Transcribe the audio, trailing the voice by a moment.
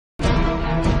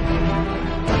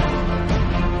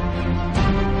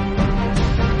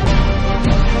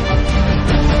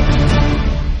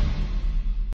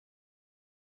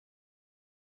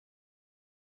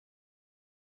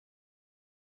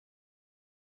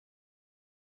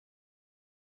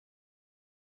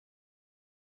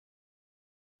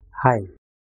Hi,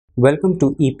 welcome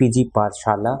to EPG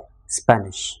Pathshala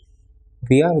Spanish.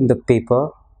 We are in the paper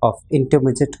of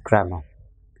Intermediate Grammar.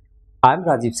 I'm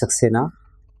Rajiv Saxen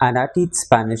and I teach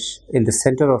Spanish in the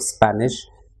Center of Spanish,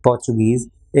 Portuguese,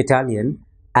 Italian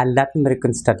and Latin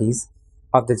American Studies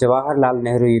of the Jawaharlal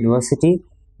Nehru University,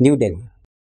 New Delhi.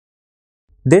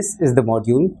 This is the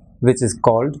module which is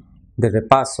called the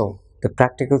Repaso, the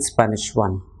Practical Spanish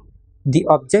 1. The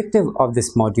objective of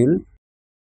this module,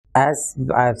 as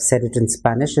I have said it in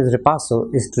Spanish, is repaso,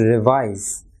 is to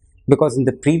revise, because in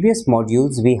the previous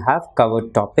modules we have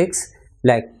covered topics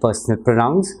like personal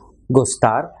pronouns,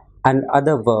 gustar and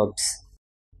other verbs,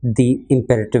 the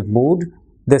imperative mood,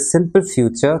 the simple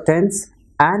future tense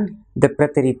and the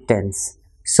preterite tense.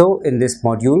 So in this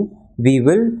module we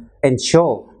will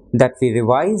ensure that we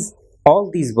revise all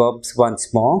these verbs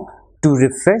once more to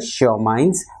refresh your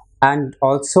minds and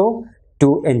also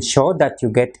to ensure that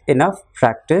you get enough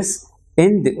practice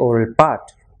in the oral part.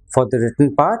 For the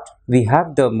written part, we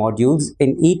have the modules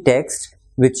in e-text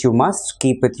which you must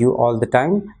keep with you all the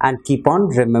time and keep on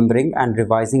remembering and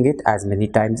revising it as many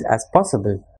times as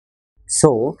possible.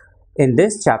 So, in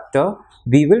this chapter,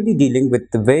 we will be dealing with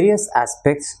the various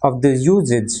aspects of the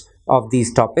usage of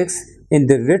these topics in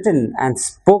the written and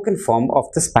spoken form of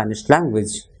the Spanish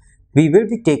language. We will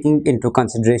be taking into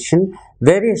consideration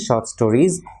various short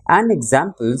stories and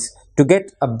examples to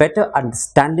get a better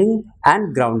understanding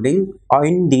and grounding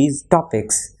in these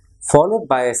topics, followed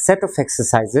by a set of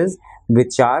exercises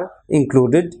which are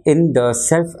included in the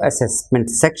self-assessment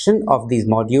section of these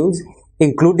modules,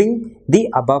 including the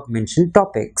above mentioned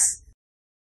topics.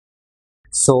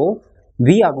 So,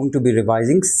 we are going to be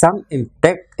revising some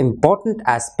important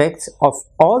aspects of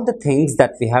all the things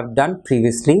that we have done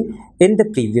previously in the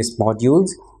previous modules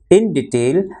in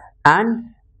detail, and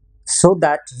so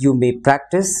that you may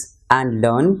practice and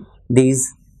learn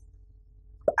these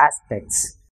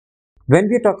aspects. When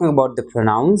we are talking about the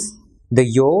pronouns, the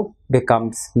yo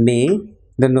becomes me,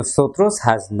 the nosotros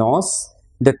has nos,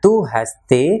 the tú has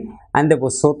te, and the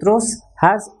vosotros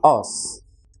has os.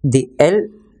 The el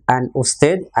and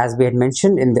usted, as we had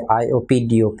mentioned in the IOP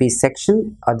DOP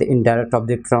section, or the indirect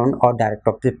object pronoun or direct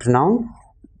object pronoun,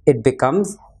 it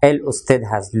becomes el usted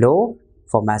has lo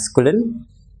for masculine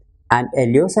and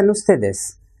ellos and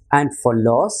ustedes, and for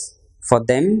los, for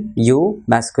them, you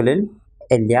masculine,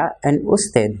 ella and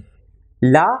usted.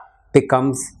 La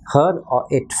becomes her or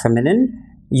it feminine,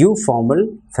 you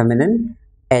formal feminine,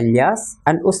 ellas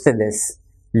and ustedes.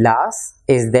 Las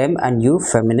is them and you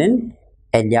feminine,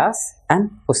 ellas and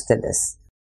ustedes.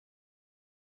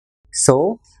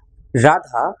 So,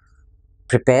 Radha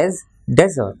prepares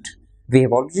dessert. We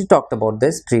have already talked about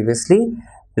this previously.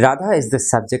 Radha is the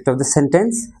subject of the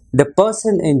sentence, the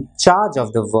person in charge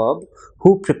of the verb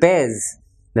who prepares.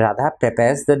 Radha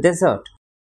prepares the dessert.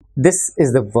 This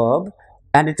is the verb,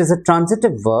 and it is a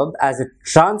transitive verb as it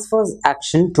transfers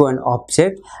action to an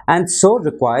object and so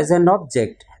requires an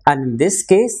object. And in this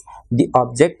case, the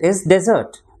object is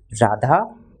dessert. Radha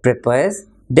prepares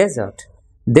dessert.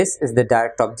 This is the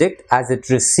direct object as it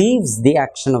receives the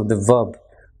action of the verb.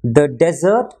 The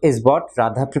dessert is what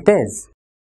Radha prepares.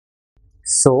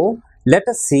 So, let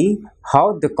us see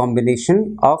how the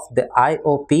combination of the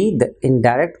IOP, the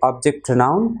indirect object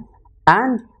pronoun,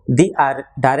 and the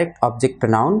direct object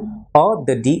pronoun or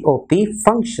the DOP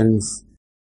functions.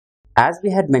 As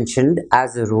we had mentioned,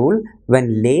 as a rule,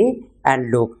 when le and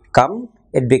lo come,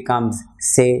 it becomes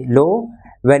se lo.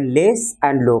 When les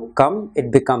and lo come,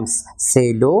 it becomes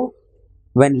se lo.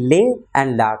 When le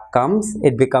and la comes,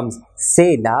 it becomes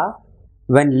se la.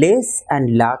 When les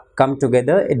and la come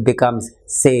together, it becomes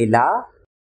se la.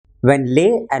 When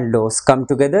le and los come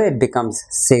together, it becomes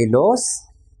se los.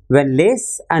 When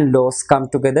les and los come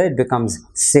together, it becomes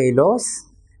se los.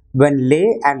 When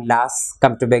le and las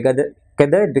come together,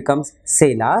 it becomes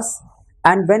se las.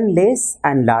 And when les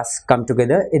and las come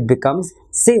together, it becomes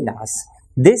se las.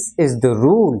 This is the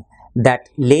rule that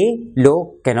le,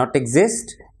 lo cannot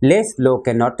exist, les, lo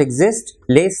cannot exist,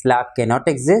 les, la cannot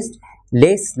exist,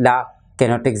 les, la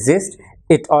cannot exist.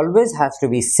 It always has to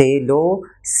be se lo,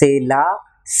 se la,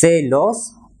 se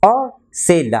los or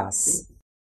se las.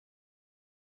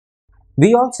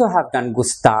 We also have done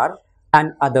gustar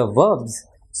and other verbs.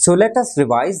 So let us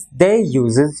revise their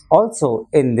uses also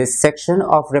in this section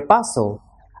of repaso.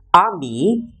 A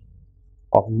mí,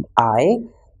 I,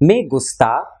 me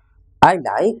gusta, I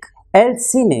like el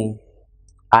cine.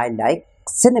 I like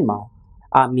cinema.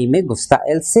 A mí me gusta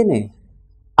el cine.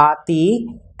 A ti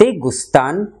te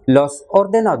gustan los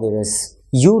ordenadores.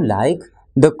 You like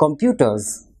the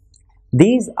computers.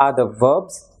 These are the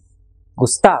verbs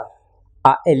gustar.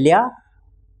 A ella,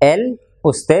 él,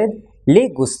 usted le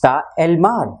gusta el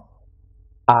mar.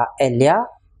 A ella,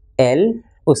 él,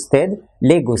 usted,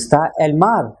 le gusta el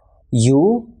mar.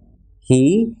 You,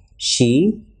 he,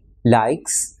 she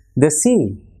likes the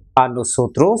sea. A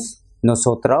nosotros,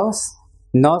 nosotros,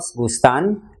 nos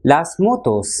gustan las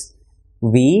motos.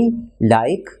 We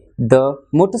like the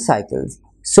motorcycles.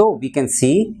 So we can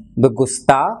see the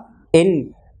gusta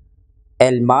in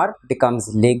el mar becomes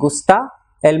le gusta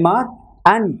el mar,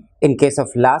 and in case of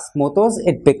las motos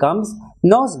it becomes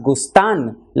nos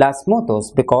gustan las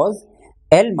motos, because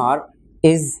el mar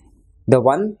is the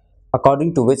one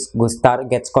according to which gustar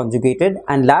gets conjugated,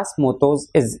 and las motos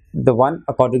is the one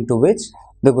according to which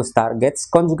the gustar gets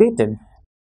conjugated.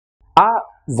 A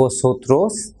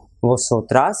vosotros,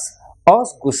 vosotras,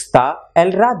 os gusta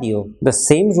el radio. The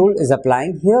same rule is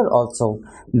applying here also,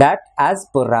 that as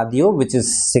per radio, which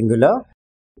is singular,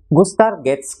 gustar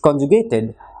gets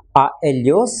conjugated. A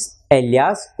ellos,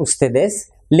 ellas, ustedes,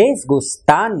 les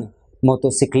gustan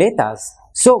motocicletas.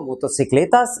 So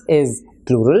motocicletas is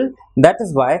plural, that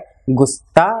is why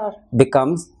gustar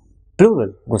becomes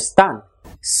plural, gustan.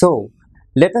 So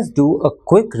let us do a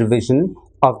quick revision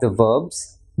of the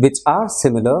verbs which are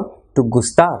similar to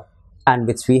gustar and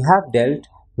which we have dealt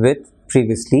with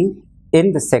previously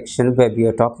in the section where we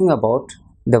are talking about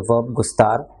the verb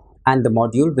gustar and the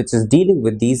module which is dealing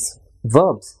with these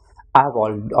verbs. I have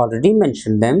already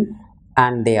mentioned them,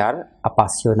 and they are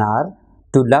apasionar,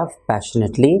 to love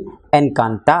passionately;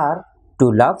 encantar, to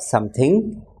love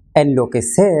something;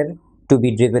 enloquecer, to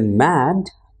be driven mad.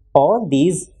 All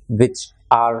these which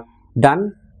are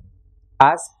done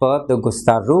as per the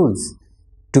gustar rules.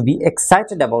 To be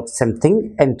excited about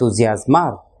something,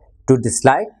 entusiasmar; to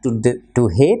dislike, to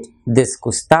hate,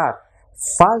 disgustar;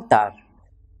 faltar,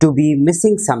 to be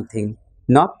missing something,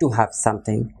 not to have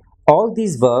something. All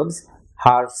these verbs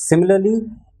are similarly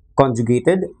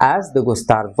conjugated as the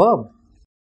gustar verb.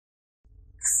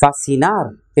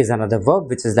 Fascinar is another verb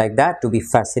which is like that, to be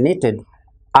fascinated.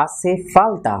 Hace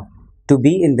falta, to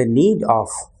be in the need of,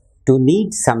 to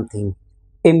need something.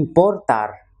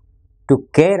 Importar, to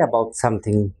care about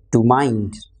something, to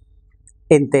mind.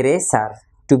 Interesar,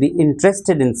 to be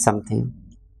interested in something.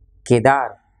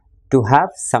 Quedar, to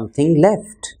have something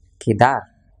left. Quedar.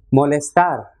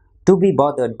 Molestar, to be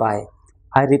bothered by.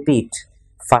 I repeat,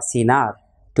 fascinar,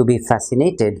 to be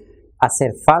fascinated.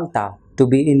 Hacer falta, to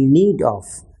be in need of,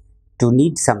 to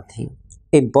need something.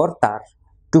 Importar,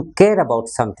 to care about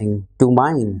something, to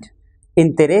mind.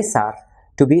 Interesar,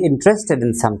 to be interested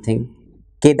in something.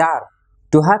 Quedar,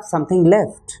 to have something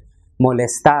left.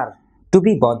 Molestar, to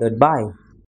be bothered by.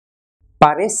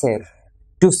 Parecer,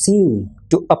 to seem,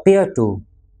 to appear to.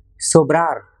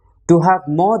 Sobrar, to have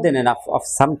more than enough of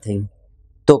something.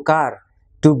 Tocar,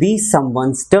 to be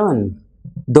someone's turn.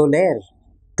 Doler,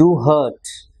 to hurt.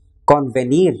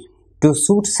 Convenir, to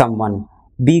suit someone,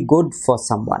 be good for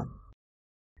someone.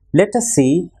 Let us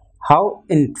see how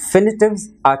infinitives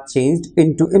are changed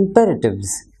into imperatives.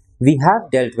 We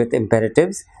have dealt with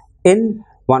imperatives in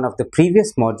one of the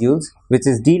previous modules, which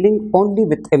is dealing only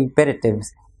with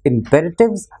imperatives.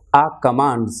 Imperatives are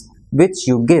commands which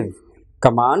you give.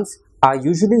 Commands are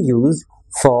usually used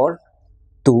for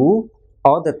tú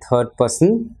or the third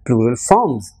person plural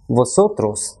forms,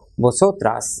 vosotros,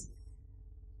 vosotras.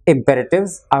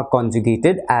 Imperatives are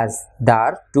conjugated as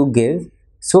dar, to give,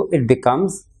 so it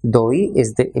becomes doi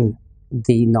is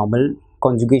the normal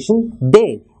conjugation,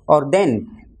 de or then.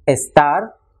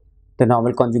 Estar, the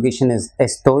normal conjugation is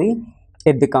estoy,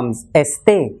 it becomes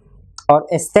este or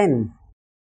esten.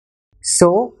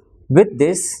 So with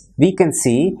this we can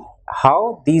see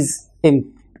how these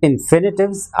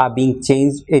infinitives are being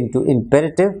changed into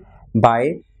imperative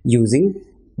by using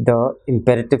the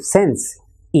imperative sense.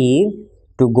 Ir,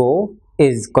 to go,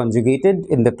 is conjugated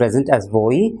in the present as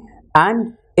voi,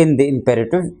 and in the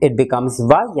imperative it becomes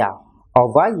vaya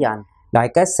or vayan.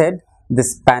 Like I said, the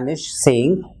Spanish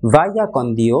saying vaya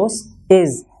con Dios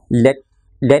is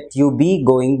let you be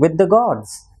going with the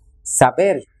gods.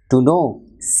 Saber, to know,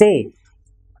 say,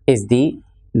 is the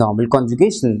normal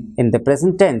conjugation in the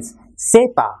present tense.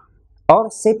 Sepa or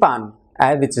sepan,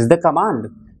 which is the command.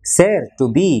 Ser,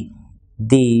 to be,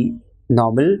 the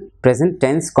normal present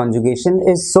tense conjugation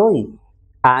is soy,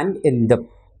 and in the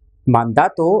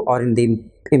mandato or in the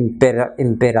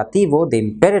imperativo, the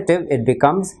imperative, it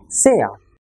becomes sea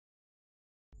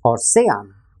or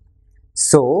sean.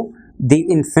 So the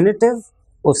infinitive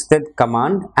usted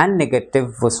command and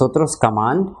negative vosotros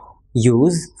command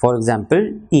use, for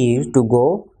example, ir, to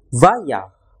go, vaya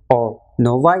or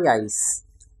no vayáis.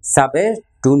 Saber,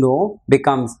 to know,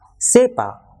 becomes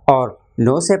sepa or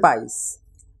no sepáis.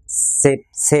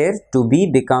 Ser, to be,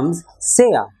 becomes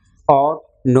sea or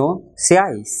no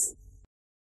seáis.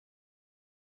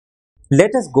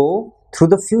 Let us go through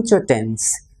the future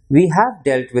tense. We have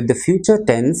dealt with the future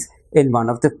tense in one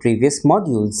of the previous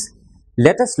modules.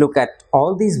 Let us look at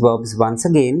all these verbs once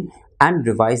again and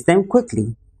revise them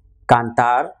quickly.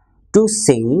 Cantar, to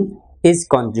sing, is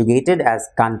conjugated as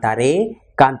cantare,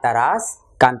 cantarás,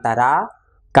 cantará,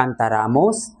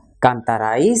 cantaramos,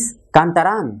 cantaráis,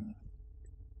 cantarán.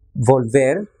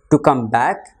 Volver, to come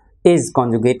back, is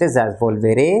conjugated as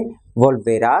volveré,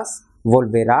 volverás,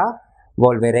 volverá,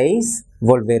 volveréis,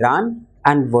 volverán,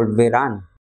 and volverán.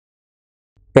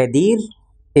 Pedir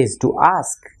is to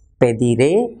ask,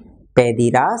 pediré,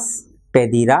 pedirás,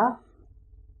 pedirá,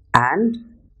 and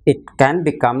it can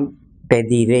become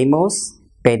pediremos,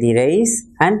 pediréis,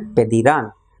 and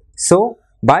pedirán. So,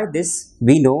 by this,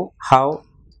 we know how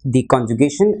the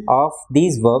conjugation of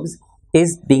these verbs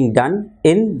is being done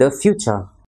in the future.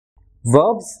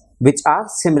 Verbs which are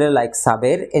similar like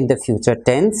saber in the future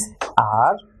tense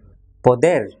are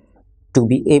poder, to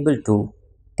be able to,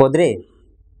 podré,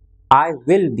 I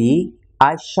will be,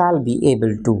 I shall be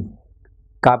able to,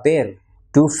 caber,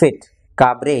 to fit,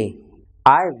 cabré,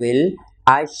 I will,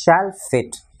 I shall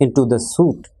fit into the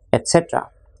suit, etc.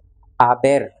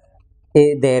 Haber,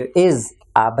 there is,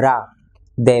 habrá,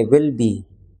 there will be.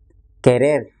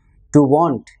 Querer, to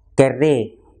want,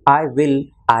 querré, I will,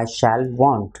 I shall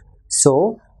want.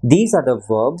 So, these are the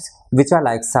verbs which are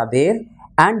like saber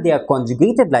and they are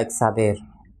conjugated like saber.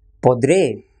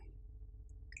 Podré,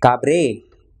 cabré,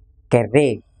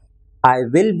 querré. I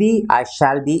will be, I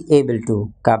shall be able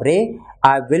to. Cabré,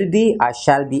 I will be, I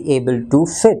shall be able to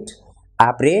fit.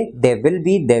 Abré, there will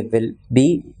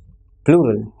be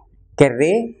plural.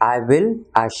 Querré, I will,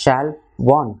 I shall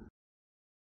want.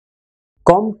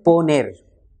 Componer.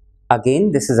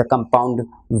 Again, this is a compound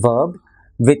verb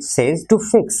which says to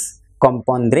fix.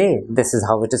 Compondré, this is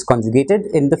how it is conjugated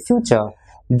in the future.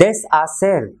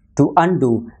 Deshacer, to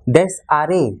undo.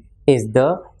 Desharé is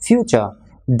the future.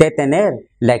 Detener,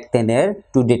 like tener,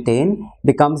 to detain,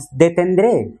 becomes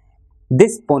detendré.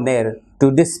 Disponer,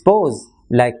 to dispose,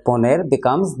 like poner,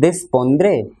 becomes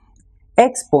dispondré.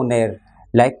 Exponer,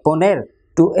 like poner,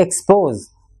 to expose,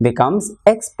 becomes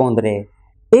expondré.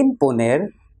 Imponer,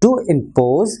 to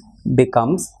impose,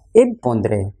 becomes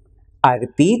impondré. I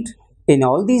repeat, in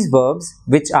all these verbs,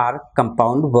 which are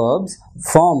compound verbs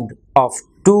formed of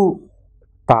two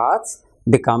parts,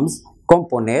 becomes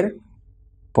componer,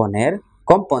 poner,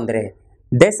 compondré.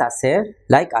 Deshacer,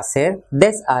 like hacer,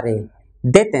 desharé.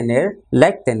 Detener,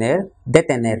 like tener,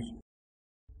 detener.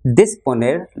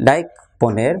 Disponer, like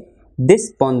poner,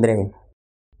 dispondré.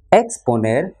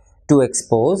 Exponer, to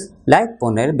expose, like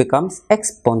poner, becomes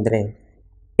expondré.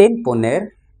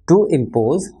 Imponer, to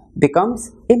impose,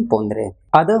 becomes impondré.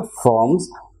 Other forms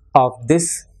of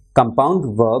this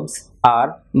compound verbs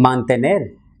are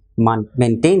mantener,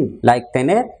 maintain, like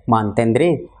tener,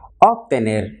 mantendré.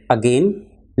 Obtener, again,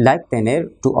 like tener,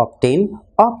 to obtain,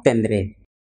 obtendré.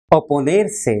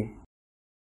 Oponerse,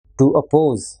 to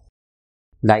oppose,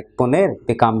 like poner,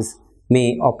 becomes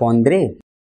me opondré.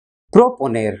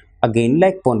 Proponer, again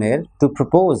like poner, to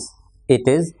propose, it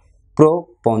is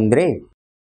propondré.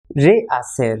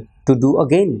 Rehacer, to do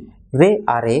again,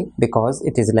 reharé, because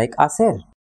it is like hacer.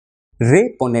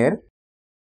 Reponer,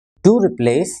 to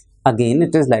replace, again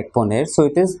it is like poner, so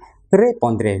it is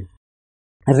repondré.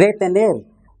 Retener,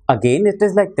 again it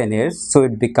is like tener, so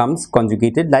it becomes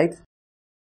conjugated like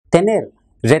tener.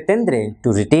 Retendre,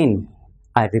 to retain.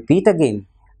 I repeat again.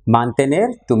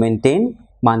 Mantener, to maintain,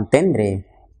 mantendre.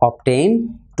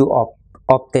 Obtain, to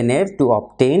obtener, to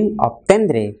obtain,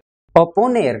 obtendre.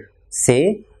 Opponer,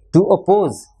 say, to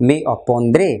oppose, me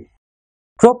oppondré.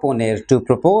 Proponer, to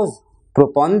propose,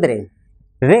 propondré.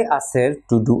 Rehacer,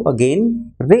 to do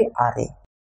again, reharé.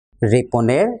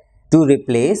 Reponer, to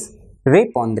replace,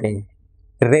 repondré.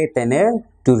 Retener,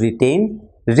 to retain,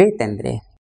 retendré.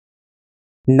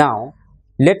 Now,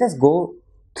 let us go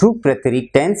through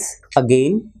preterite tense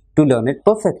again to learn it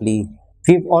perfectly.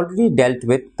 We've already dealt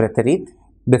with preterite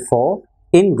before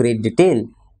in great detail.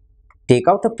 Take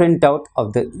out a printout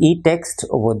of the e-text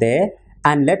over there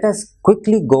and let us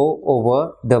quickly go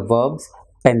over the verbs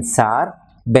pensar,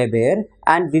 beber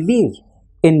and vivir.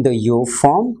 In the yo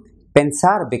form,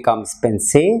 pensar becomes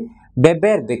pensé,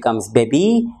 beber becomes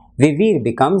bebí, vivir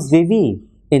becomes viví.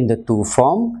 In the tu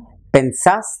form,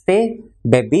 pensaste,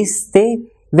 bebiste,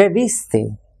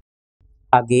 bebiste.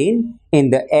 Again, in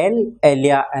the él,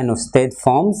 ella and usted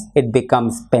forms, it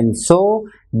becomes pensó,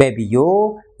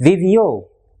 bebió, vivió.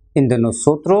 In the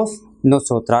nosotros,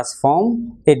 nosotras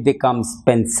form, it becomes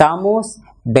pensamos,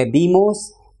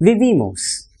 bebimos,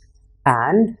 vivimos.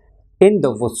 And in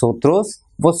the vosotros,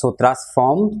 vosotras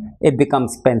formed, it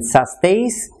becomes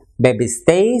pensasteis,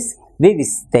 bebisteis,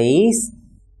 vivisteis,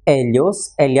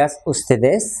 ellos, ellas,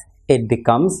 ustedes, it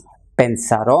becomes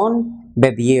pensaron,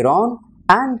 bebieron,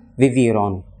 and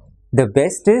vivieron. The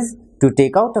best is to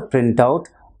take out a printout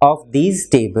of these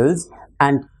tables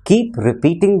and keep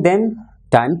repeating them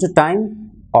time to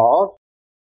time, or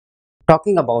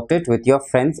talking about it with your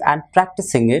friends and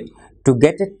practicing it to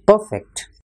get it perfect.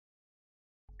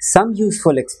 Some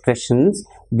useful expressions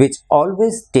which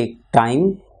always take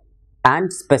time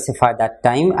and specify that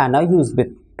time and are used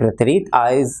with Pratarit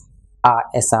is a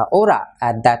esa hora,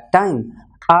 at that time,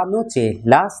 anoche,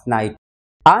 last night,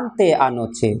 ante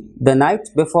anoche, the night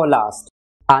before last,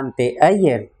 ante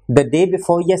ayer, the day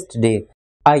before yesterday,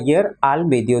 ayer al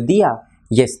mediodía,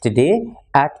 yesterday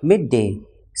at midday.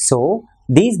 So,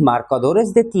 these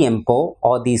marcadores de tiempo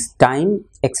or these time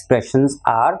expressions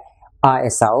are a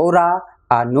esa hora,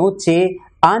 anoche,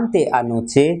 ante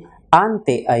anoche,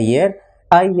 ante ayer,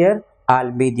 ayer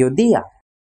al mediodía.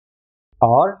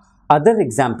 Or other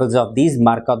examples of these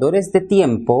marcadores de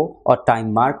tiempo or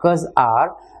time markers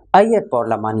are ayer por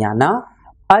la mañana,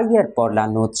 ayer por la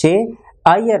noche,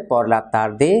 ayer por la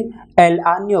tarde, el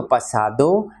año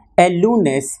pasado, el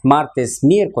lunes, martes,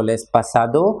 miércoles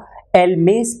pasado, el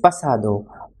mes pasado.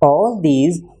 All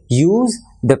these use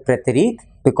the preterit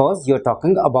because you're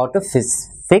talking about a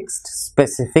fixed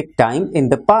specific time in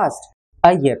the past.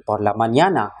 Ayer por la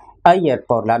mañana, ayer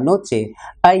por la noche,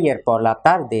 ayer por la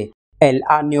tarde, el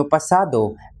año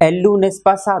pasado, el lunes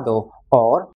pasado,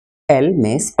 or el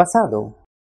mes pasado.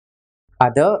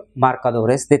 Other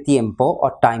marcadores de tiempo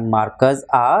or time markers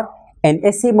are en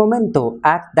ese momento,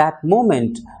 at that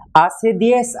moment, hace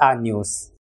 10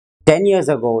 años. 10 years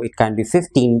ago, it can be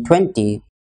 15, 20,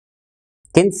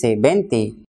 15,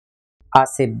 20.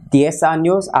 Hace 10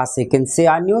 años, hace 15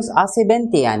 años, hace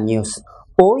 20 años.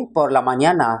 Hoy por la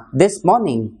mañana, this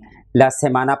morning. La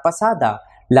semana pasada,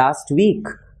 last week.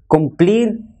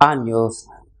 Cumplir años,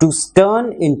 to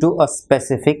turn into a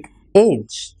specific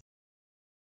age.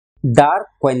 Dar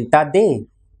cuenta de,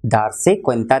 darse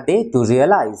cuenta de, to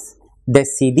realize.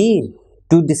 Decidir,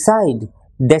 to decide.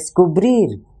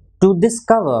 Descubrir, to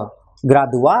discover.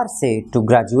 Graduarse, to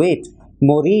graduate.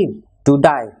 Morir, to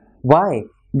die. Why?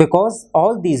 Because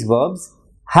all these verbs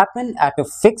happen at a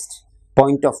fixed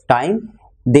point of time.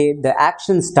 The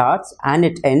action starts and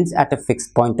it ends at a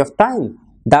fixed point of time.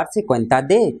 Darse cuenta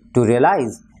de, to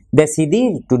realize.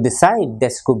 Decidir, to decide.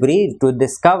 Descubrir, to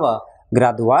discover.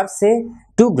 Graduarse,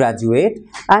 to graduate.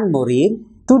 And morir,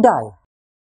 to die.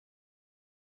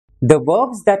 The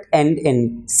verbs that end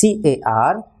in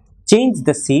car change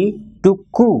the C to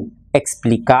ku.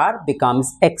 Explicar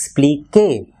becomes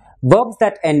explique. Verbs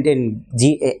that end in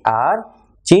gar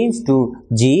change to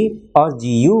g or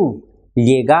gu.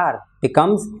 Llegar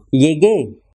becomes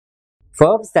llegué.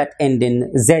 Verbs that end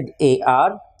in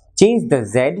zar change the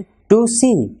z to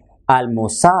c.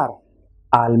 Almorzar,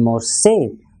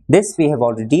 almorcé. This we have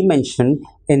already mentioned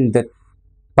in the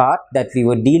part that we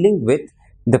were dealing with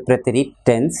the preterite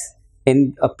tense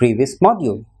in a previous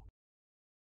module.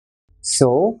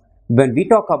 So, when we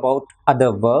talk about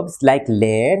other verbs like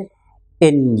leer,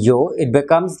 in yo it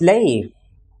becomes leir.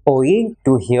 Oír,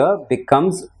 to hear,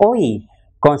 becomes oí.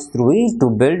 Construir, to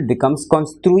build, becomes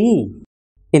construí.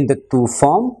 In the tu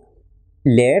form,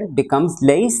 leer becomes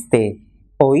leíste.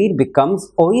 Oír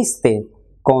becomes oíste.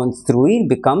 Construir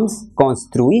becomes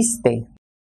construiste.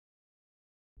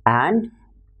 And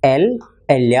el,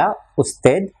 ella,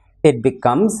 usted, it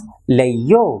becomes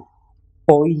leyó,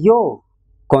 oyó,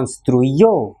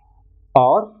 construyó.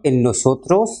 Or in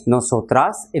nosotros,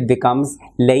 nosotras, it becomes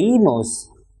leímos,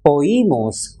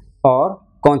 oímos, or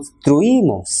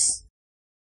construimos.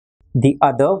 The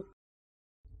other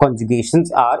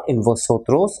conjugations are in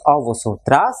vosotros or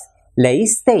vosotras,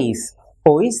 leísteis,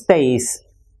 oísteis,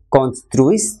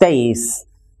 construisteis.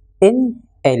 In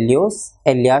ellos,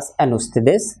 ellas, and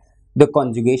ustedes, the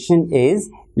conjugation is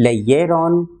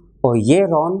leyeron,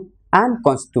 oyeron, and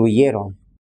construyeron.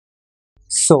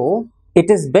 So, it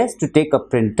is best to take a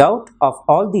printout of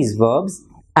all these verbs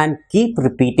and keep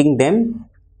repeating them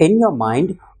in your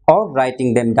mind or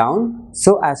writing them down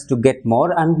so as to get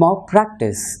more and more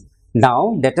practice.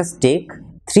 Now, let us take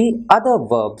 3 other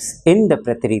verbs in the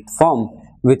preterite form,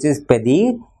 which is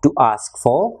pedir, to ask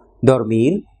for,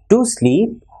 dormir, to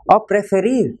sleep, or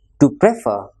preferir, to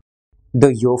prefer.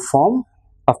 The yo form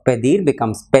of pedir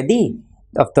becomes pedí,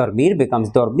 of dormir becomes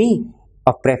dormí,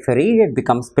 of preferir it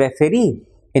becomes preferí.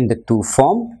 In the tu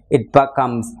form, it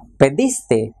becomes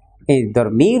pediste. In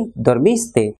dormir,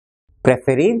 dormiste.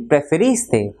 Preferir,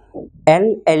 preferiste.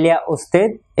 El, ella,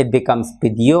 usted, it becomes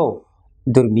pidió,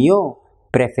 durmió,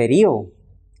 preferió.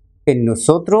 In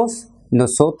nosotros,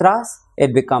 nosotras,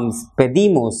 it becomes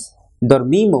pedimos,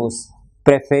 dormimos,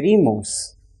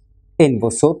 preferimos. In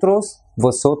vosotros,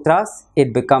 vosotras,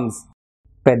 it becomes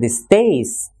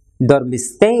pedisteis,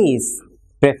 dormisteis,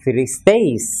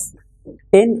 preferisteis.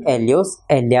 In ellos,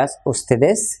 ellas,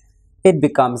 ustedes, it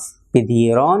becomes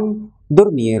pidieron,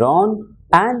 durmieron,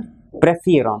 and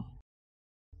prefieron.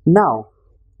 Now,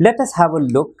 let us have a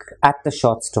look at the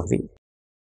short story.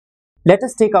 Let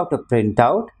us take out a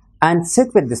printout and sit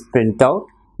with this printout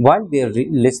while we are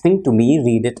listening to me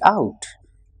read it out.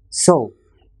 So,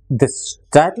 the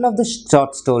title of the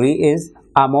short story is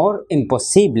Amor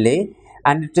Imposible,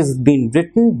 and it has been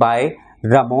written by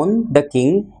Ramon the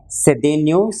King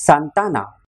Cedeño Santana.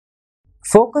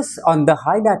 Focus on the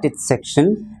highlighted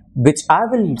section, which I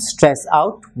will stress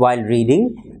out while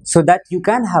reading so that you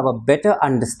can have a better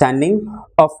understanding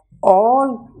of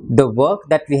all the work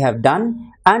that we have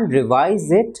done and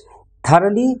revise it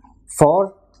thoroughly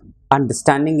for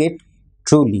understanding it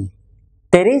truly.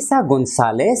 Teresa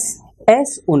González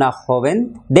es una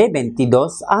joven de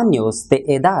 22 años de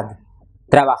edad,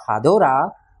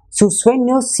 trabajadora. Su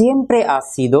sueño siempre ha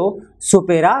sido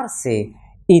superarse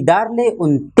y darle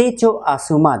un techo a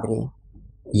su madre,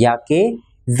 ya que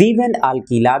viven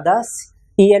alquiladas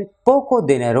y el poco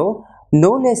dinero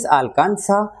no les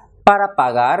alcanza para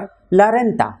pagar la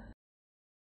renta.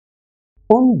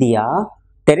 Un día,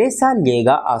 Teresa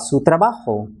llega a su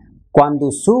trabajo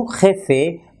cuando su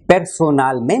jefe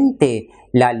personalmente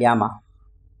la llama.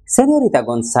 Señorita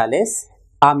González,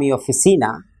 a mi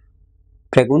oficina.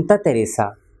 Pregunta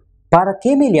Teresa. ¿Para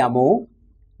qué me llamó?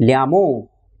 Llamó.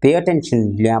 Pay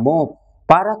attention. Llamó.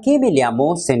 ¿Para qué me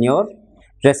llamó, señor?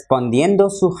 Respondiendo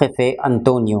su jefe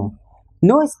Antonio.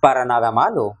 No es para nada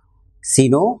malo,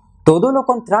 sino todo lo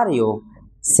contrario.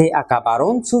 Se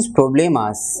acabaron sus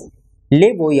problemas.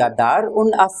 Le voy a dar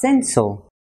un ascenso.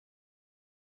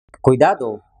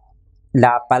 Cuidado.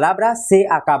 La palabra se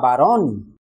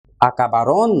acabaron.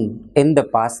 Acabaron in the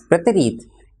past preterite.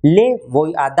 Le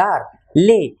voy a dar.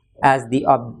 Le as the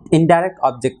indirect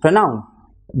object pronoun.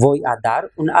 Voy a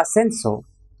dar un ascenso.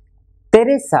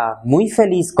 Teresa, muy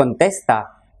feliz,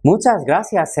 contesta. Muchas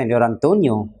gracias, señor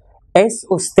Antonio. Es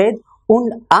usted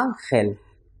un ángel.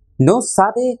 No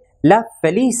sabe la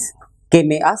feliz que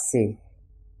me hace.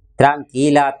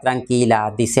 Tranquila,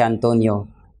 tranquila, dice Antonio.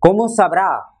 ¿Cómo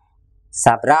sabrá?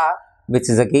 Sabrá, which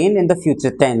is again in the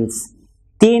future tense.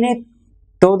 Tiene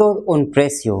todo un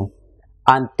precio.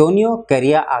 Antonio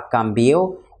quería a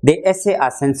cambio de ese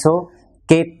ascenso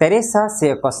que Teresa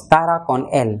se acostara con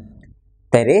él.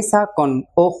 Teresa, con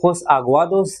ojos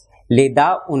aguados, le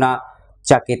da una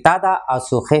chaquetada a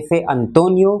su jefe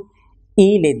Antonio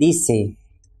y le dice: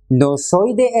 no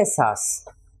soy de esas.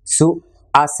 Su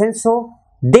ascenso,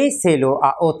 déselo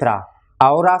a otra.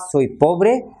 Ahora soy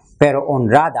pobre, pero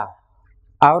honrada.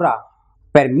 Ahora,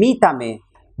 permítame,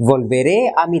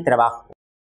 volveré a mi trabajo.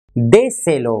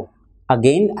 Déselo.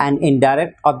 Again, an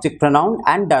indirect object pronoun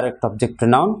and direct object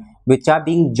pronoun, which are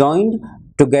being joined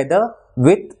together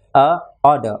with a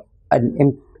order,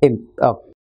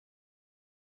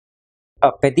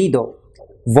 a pedido.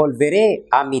 Volveré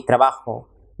a mi trabajo.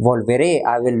 Volveré,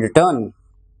 I will return,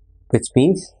 which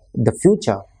means the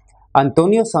future.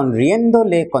 Antonio sonriendo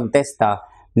le contesta: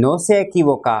 no se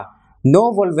equivoca,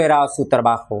 no volverá a su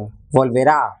trabajo,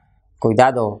 volverá,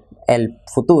 cuidado, el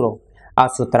futuro, a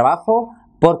su trabajo,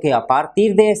 porque a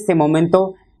partir de este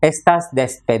momento estás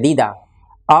despedida.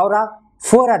 Ahora,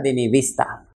 fuera de mi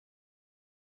vista.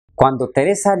 Cuando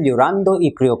Teresa, llorando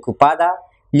y preocupada,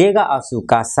 llega a su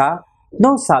casa,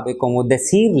 no sabe cómo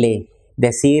decirle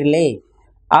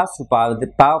a su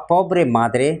pobre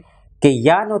madre que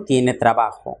ya no tiene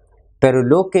trabajo. Pero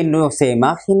lo que no se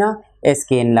imagina es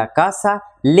que en la casa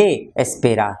le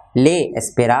espera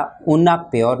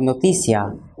una peor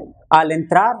noticia. Al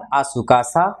entrar a su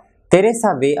casa,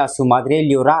 Teresa ve a su madre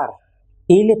llorar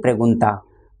y le pregunta,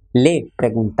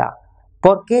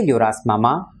 ¿por qué lloras,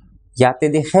 mamá? ¿Ya te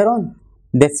dijeron?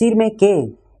 ¿Decirme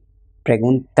qué?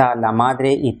 Pregunta la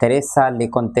madre y Teresa le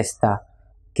contesta,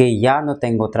 que ya no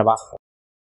tengo trabajo.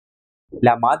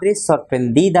 La madre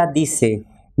sorprendida dice,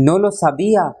 no lo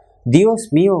sabía, Dios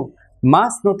mío,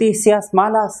 más noticias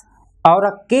malas.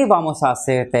 Ahora, ¿qué vamos a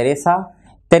hacer, Teresa?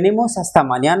 Tenemos hasta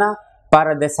mañana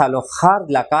para desalojar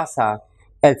la casa.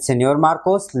 El señor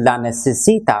Marcos la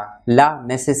necesita,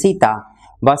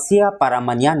 vacía para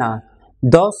mañana.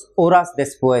 2 horas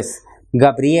después,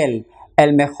 Gabriel,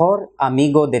 el mejor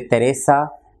amigo de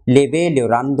Teresa, le ve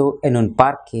llorando en un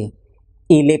parque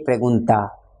y le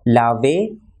pregunta,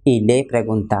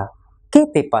 ¿qué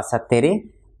te pasa,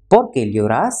 Tere? ¿Por qué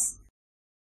lloras?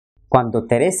 Cuando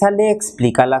Teresa le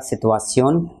explica la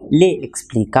situación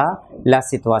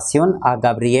a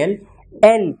Gabriel,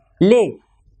 él le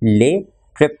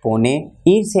propone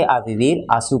irse a vivir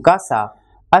a su casa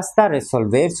hasta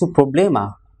resolver su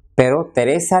problema. Pero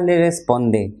Teresa le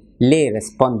responde,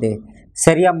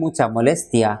 sería mucha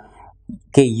molestia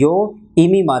que yo y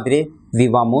mi madre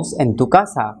vivamos en tu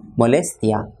casa.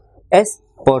 Molestia. Es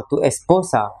por tu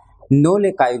esposa. No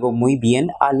le caigo muy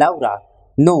bien a Laura.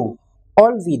 No,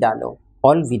 olvídalo.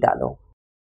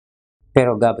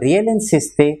 Pero Gabriel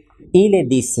insiste y le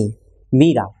dice,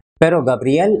 mira,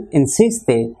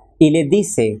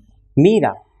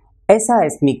 mira, esa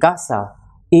es mi casa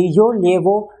y yo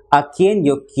llevo a quien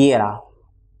yo quiera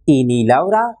y ni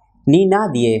Laura ni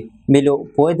nadie me lo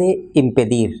puede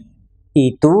impedir.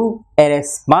 Y tú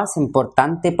eres más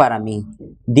importante para mí,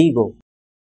 digo,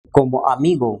 como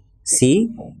amigo,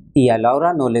 ¿sí? Y a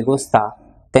Laura no le gusta,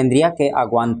 tendría que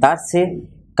aguantarse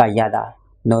callada,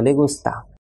 no le gusta.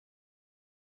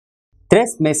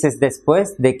 3 meses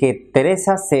después de que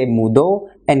Teresa se mudó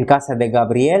en casa de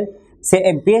Gabriel, se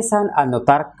empiezan a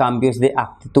notar cambios de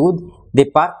actitud de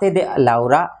parte de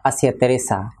Laura hacia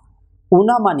Teresa.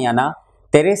 Una mañana,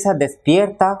 Teresa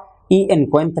despierta y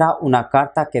encuentra una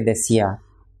carta que decía,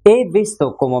 he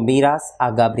visto cómo miras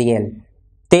a Gabriel.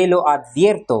 Te lo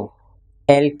advierto,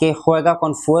 el que juega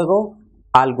con fuego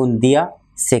algún día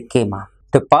se quema.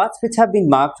 The parts which have been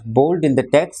marked bold in the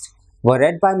text were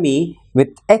read by me with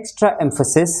extra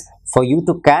emphasis for you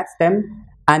to catch them,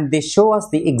 and they show us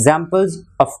the examples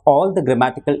of all the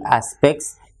grammatical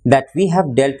aspects that we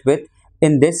have dealt with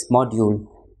in this module.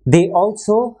 They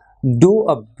also do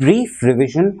a brief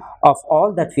revision of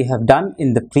all that we have done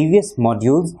in the previous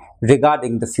modules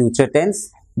regarding the future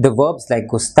tense, the verbs like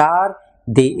gustar,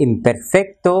 de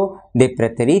imperfecto, de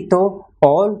preterito.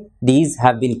 All these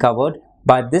have been covered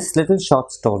by this little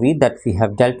short story that we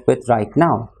have dealt with right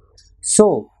now.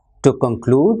 So, to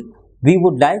conclude, we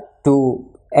would like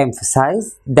to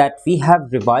emphasize that we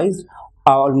have revised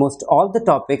almost all the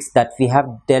topics that we have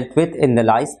dealt with in the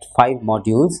last 5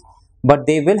 modules, but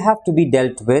they will have to be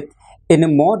dealt with in a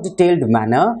more detailed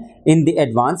manner in the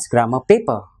advanced grammar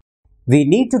paper. We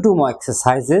need to do more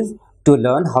exercises to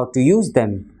learn how to use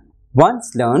them.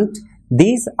 Once learnt,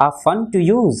 these are fun to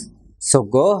use. So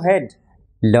go ahead,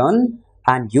 learn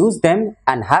and use them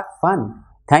and have fun.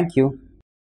 Thank you.